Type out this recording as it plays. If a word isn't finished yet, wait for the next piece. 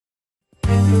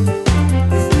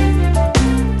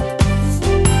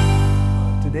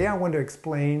I want to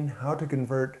explain how to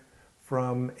convert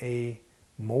from a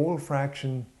mole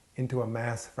fraction into a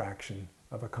mass fraction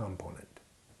of a component.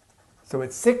 So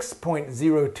it's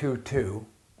 6.022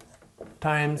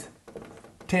 times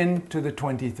 10 to the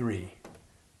 23.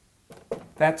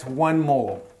 That's 1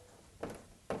 mole.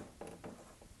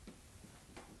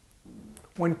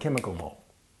 1 chemical mole.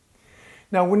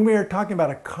 Now when we are talking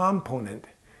about a component,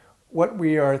 what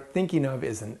we are thinking of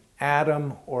is an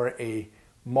atom or a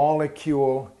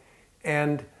molecule,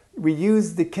 and we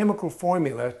use the chemical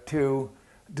formula to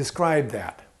describe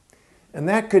that. And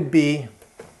that could be,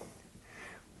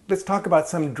 let's talk about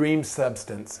some dream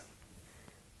substance.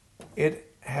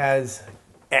 It has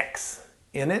X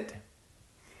in it,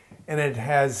 and it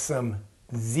has some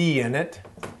Z in it.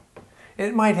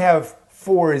 It might have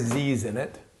 4 Z's in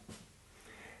it,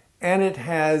 and it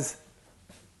has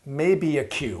maybe a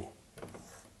Q.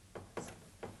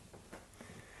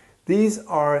 These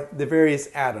are the various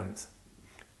atoms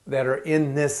that are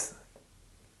in this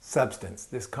substance,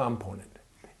 this component.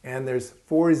 And there's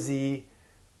 4Z,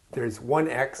 there's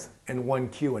 1X, and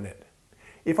 1Q in it.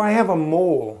 If I have a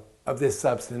mole of this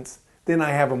substance, then I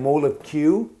have a mole of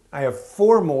Q, I have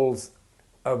 4 moles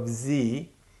of Z,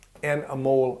 and a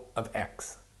mole of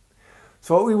X.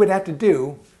 So what we would have to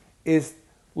do is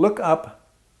look up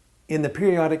in the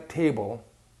periodic table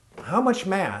how much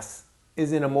mass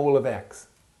is in a mole of X,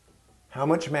 how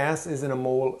much mass is in a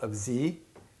mole of Z,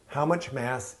 how much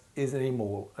mass is in a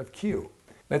mole of Q.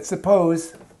 Let's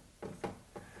suppose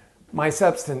my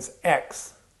substance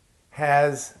X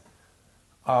has,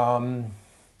 you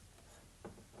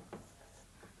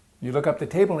look up the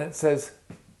table and it says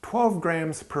 12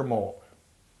 grams per mole.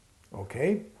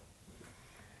 Okay?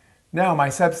 Now my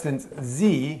substance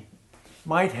Z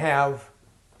might have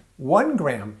 1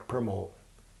 gram per mole,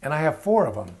 and I have 4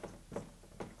 of them.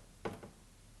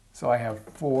 So I have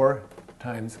 4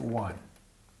 times 1,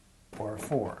 or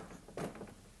 4.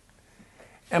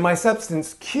 And my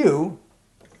substance Q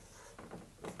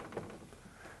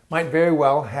might very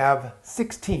well have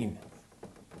 16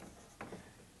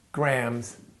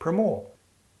 grams per mole.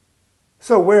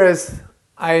 So whereas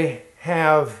I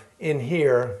have in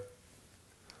here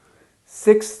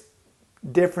 6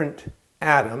 different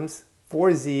atoms,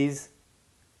 4 Z's,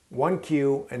 1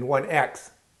 Q, and 1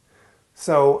 X.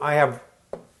 So I have,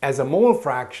 as a mole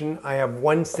fraction, I have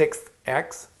 1/6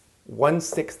 X,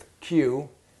 1/6 Q,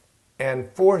 and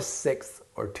 4/6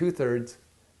 or 2/3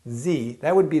 Z.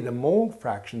 That would be the mole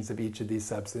fractions of each of these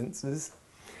substances.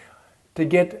 To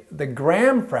get the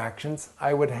gram fractions,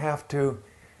 I would have to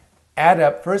add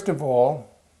up, first of all,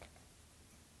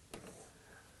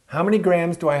 how many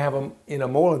grams do I have in a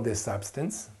mole of this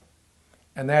substance?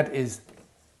 And that is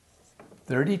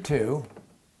 32.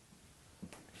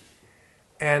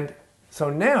 And so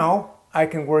now I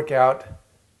can work out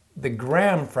the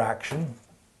gram fraction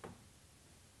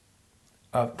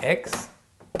of X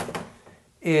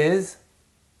is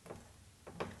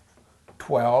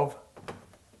 12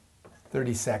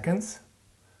 32nds,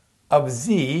 of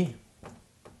Z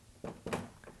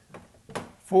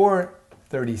 4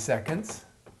 32nds,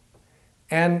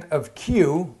 and of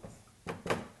Q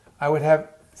I would have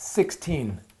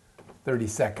 16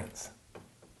 32nds.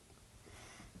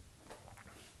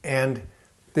 And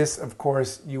this, of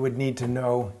course, you would need to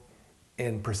know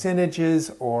in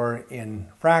percentages or in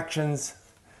fractions.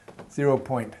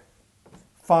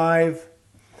 0.5,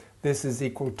 this is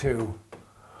equal to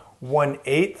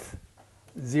 1/8,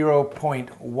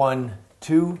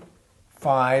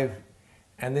 0.125,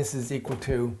 and this is equal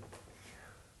to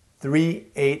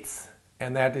 3/8,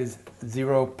 and that is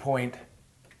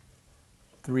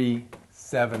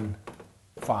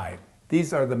 0.375.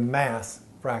 These are the mass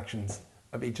fractions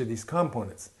of each of these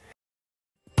components.